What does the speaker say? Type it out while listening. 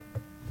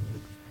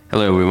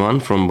Hello everyone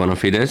from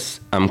Bonafides.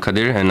 I'm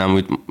Kadir and I'm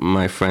with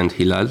my friend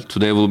Hilal.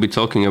 Today we'll be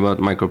talking about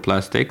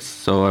microplastics.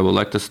 So I would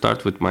like to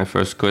start with my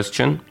first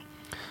question.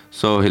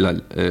 So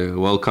Hilal,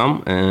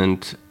 welcome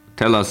and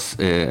tell us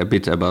a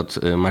bit about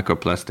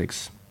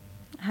microplastics.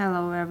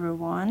 Hello,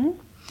 everyone.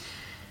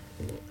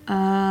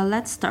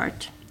 Let's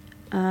start.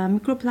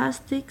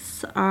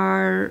 Microplastics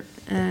are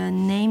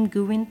name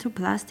given to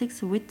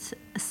plastics with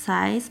a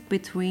size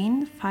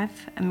between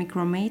 5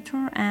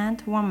 micrometer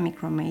and 1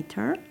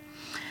 micrometer.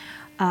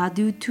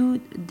 Due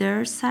to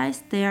their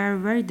size, they are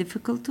very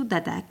difficult to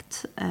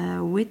detect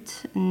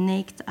with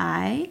naked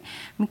eye.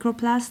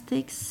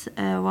 Microplastics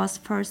was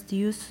first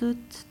used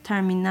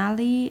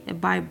terminally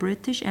by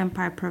British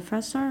Empire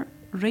professor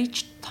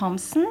Rich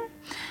Thompson.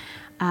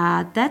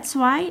 That's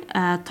why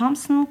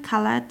Thompson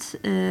called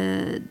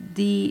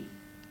the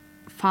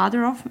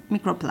father of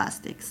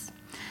microplastics.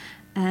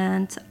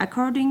 And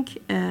according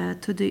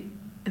to the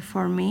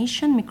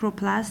formation,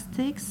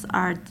 microplastics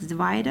are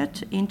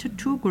divided into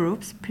two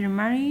groups,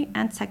 primary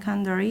and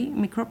secondary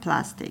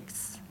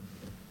microplastics.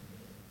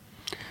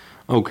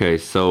 Okay,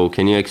 so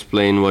can you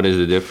explain what is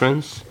the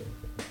difference?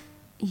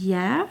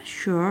 Yeah,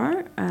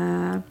 sure.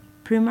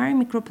 Primary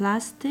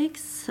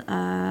microplastics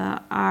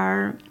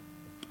are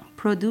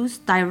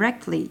produced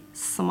directly,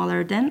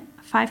 smaller than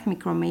 5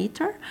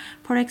 micrometer.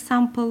 For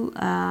example,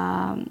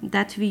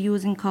 that we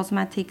use in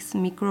cosmetics,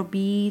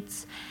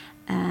 microbeads,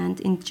 and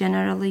in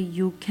generally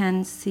you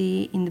can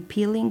see in the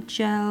peeling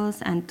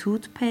gels and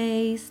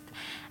toothpaste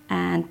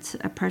and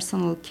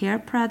personal care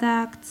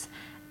products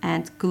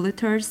and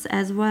glitters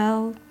as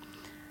well.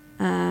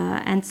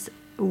 And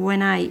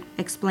when I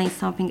explain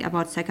something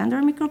about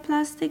secondary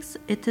microplastics,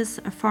 it is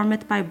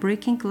formed by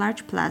breaking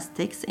large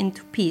plastics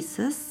into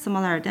pieces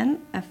smaller than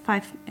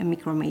 5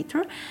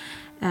 micrometer.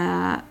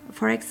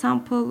 For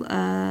example,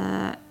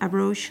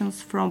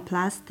 abrasions from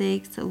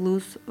plastics,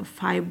 loose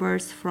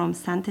fibers from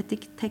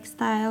synthetic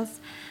textiles,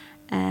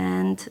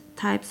 and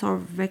types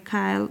of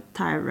vehicle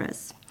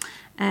tires.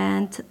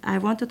 And I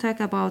want to talk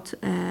about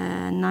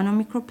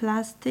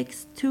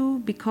nanomicroplastics too,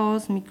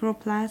 because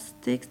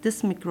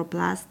these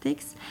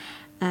microplastics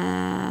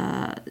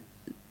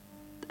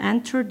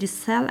enter the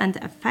cell and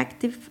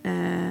effective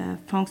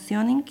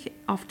functioning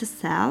of the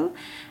cell,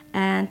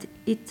 and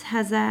it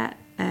has a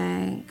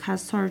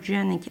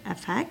carcinogenic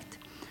effect.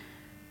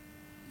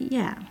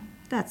 Yeah,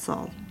 that's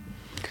all.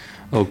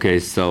 Okay,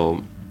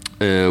 so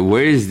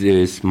where is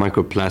this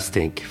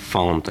microplastic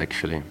found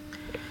actually?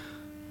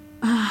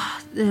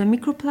 The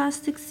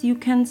microplastics you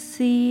can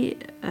see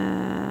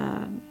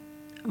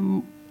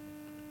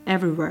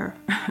everywhere.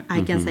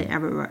 I can say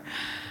everywhere.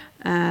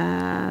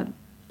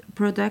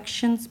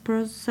 Productions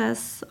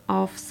process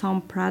of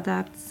some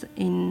products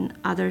in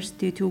others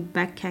due to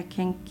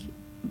backpacking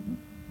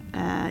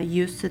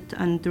used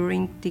and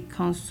during the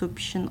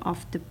consumption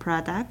of the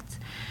product.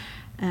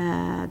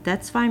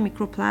 That's why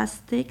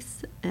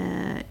microplastics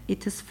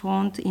it is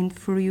found in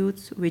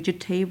fruits,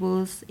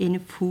 vegetables, in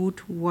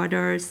food,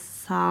 water,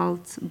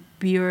 salt,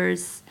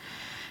 beers,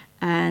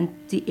 and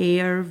the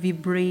air we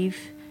breathe,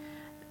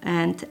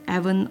 and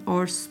even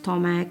our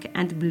stomach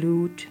and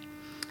blood.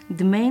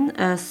 The main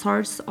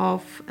source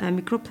of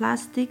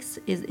microplastics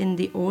is in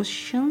the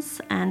oceans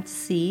and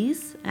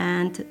seas,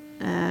 and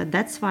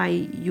that's why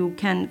you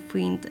can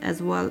find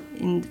as well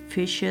in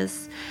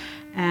fishes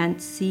and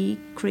sea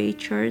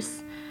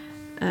creatures,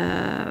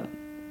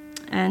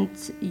 and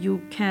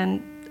you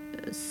can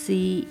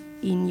see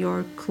in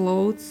your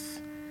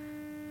clothes,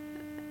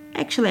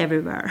 actually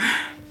everywhere.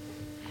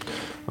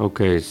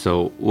 Okay,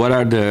 so what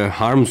are the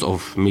harms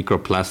of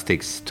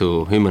microplastics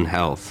to human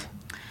health?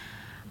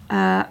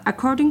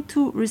 According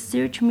to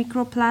research,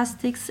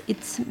 microplastics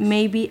it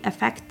may be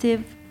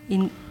effective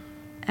in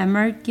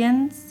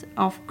emergence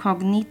of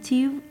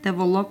cognitive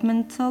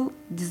developmental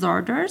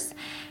disorders.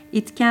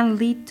 It can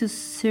lead to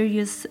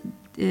serious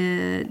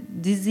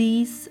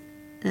disease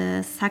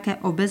such as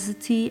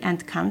obesity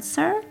and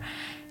cancer.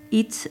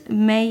 It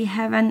may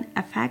have an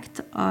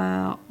effect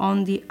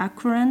on the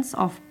occurrence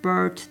of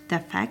birth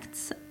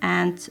defects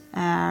and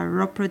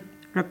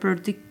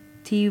reproductive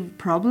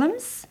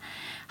problems.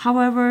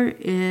 However,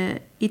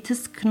 it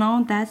is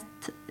known that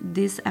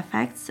these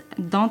effects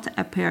don't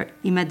appear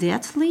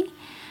immediately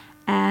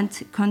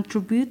and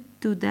contribute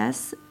to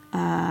these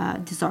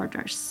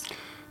disorders.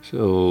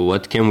 So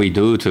what can we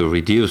do to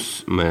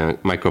reduce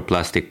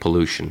microplastic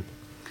pollution?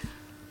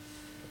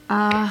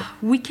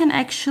 We can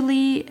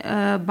actually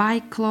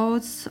buy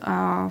clothes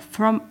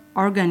from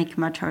organic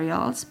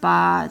materials,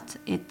 but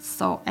it's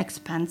so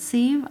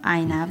expensive.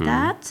 I know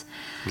that.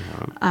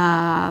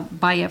 Yeah.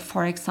 Buy,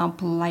 for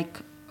example,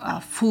 like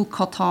full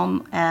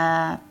cotton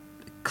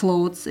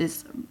clothes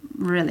is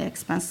really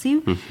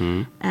expensive.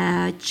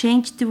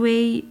 Change the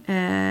way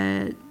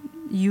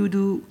you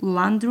do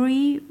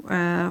laundry.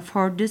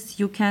 For this,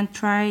 you can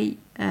try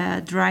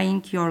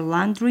drying your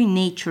laundry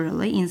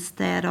naturally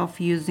instead of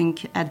using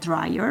a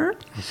dryer.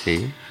 I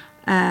see.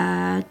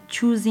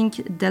 Choosing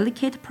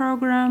delicate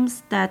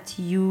programs that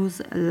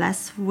use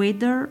less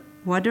water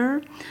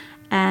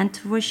and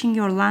washing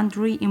your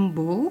laundry in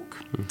bulk.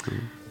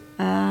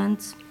 And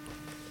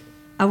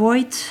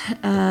avoid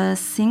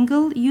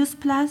single-use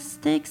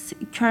plastics.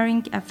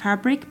 Carrying a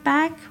fabric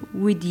bag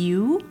with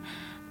you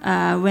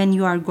when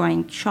you are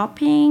going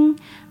shopping.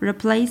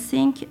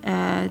 Replacing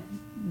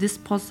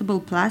disposable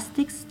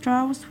plastic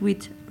straws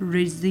with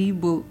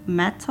reusable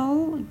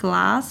metal,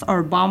 glass,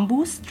 or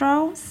bamboo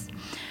straws.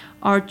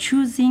 Or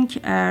choosing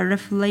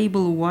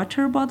refillable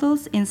water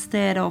bottles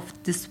instead of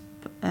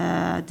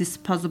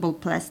disposable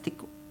plastic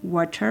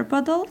water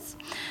bottles.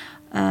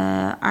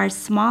 Are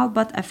small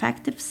but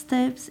effective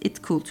steps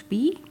it could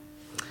be.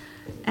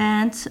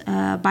 And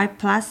buy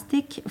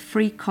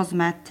plastic-free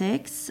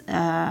cosmetics.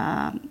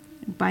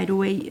 By the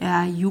way,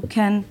 you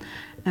can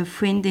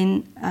find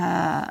in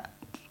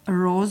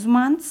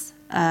Roseman's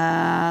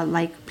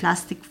like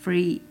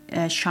plastic-free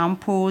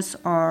shampoos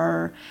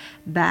or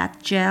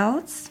bath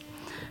gels.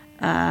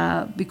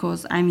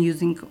 Because I'm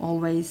using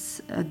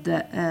always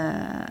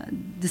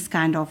this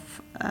kind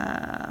of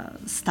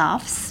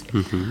stuffs.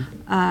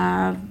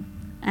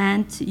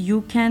 And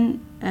you can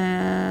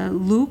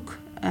look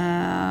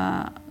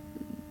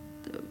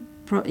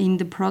in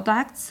the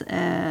products.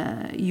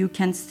 You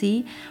can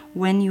see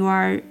when you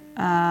are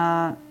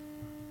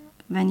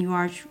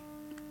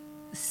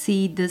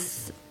see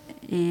this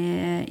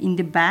in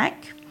the bag.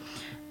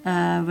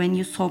 When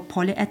you saw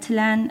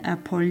polyethylene,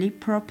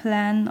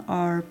 polypropylene,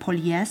 or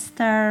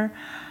polyester,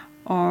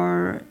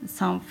 or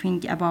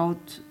something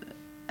about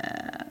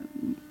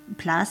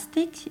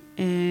plastic,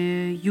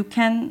 you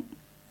cannot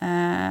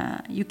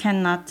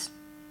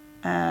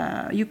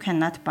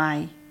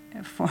buy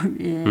for.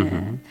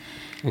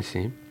 I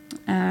see.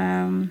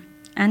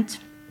 And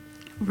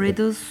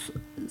reduce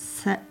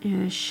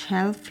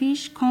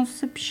shellfish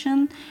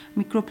consumption.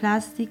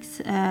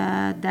 Microplastics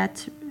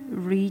that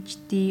reach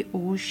the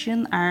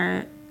ocean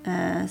are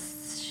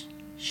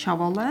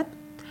shoveled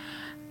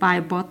by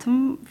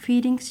bottom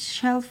feeding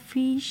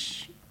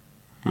shellfish.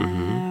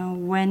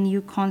 When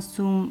you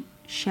consume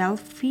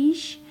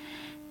shellfish,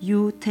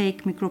 you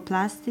take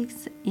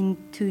microplastics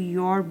into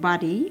your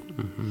body.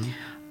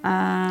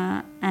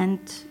 And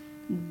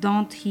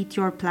don't heat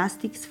your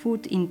plastics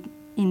food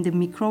in the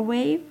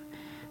microwave.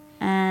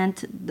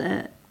 And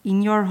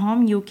in your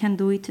home you can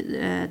do it.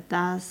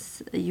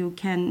 Thus you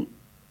can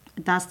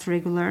dust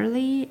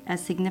regularly. A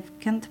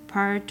significant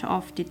part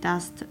of the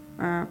dust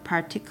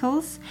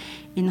particles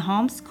in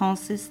homes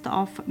consist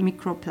of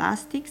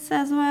microplastics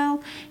as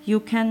well. You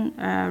can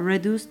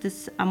reduce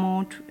this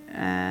amount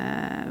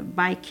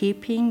by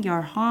keeping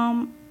your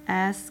home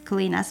as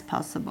clean as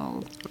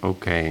possible.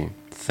 Okay.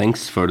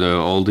 Thanks for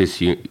all this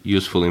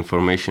useful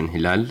information,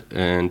 Hilal,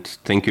 and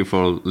thank you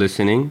for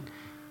listening.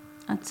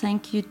 And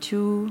thank you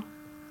too.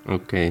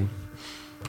 Okay.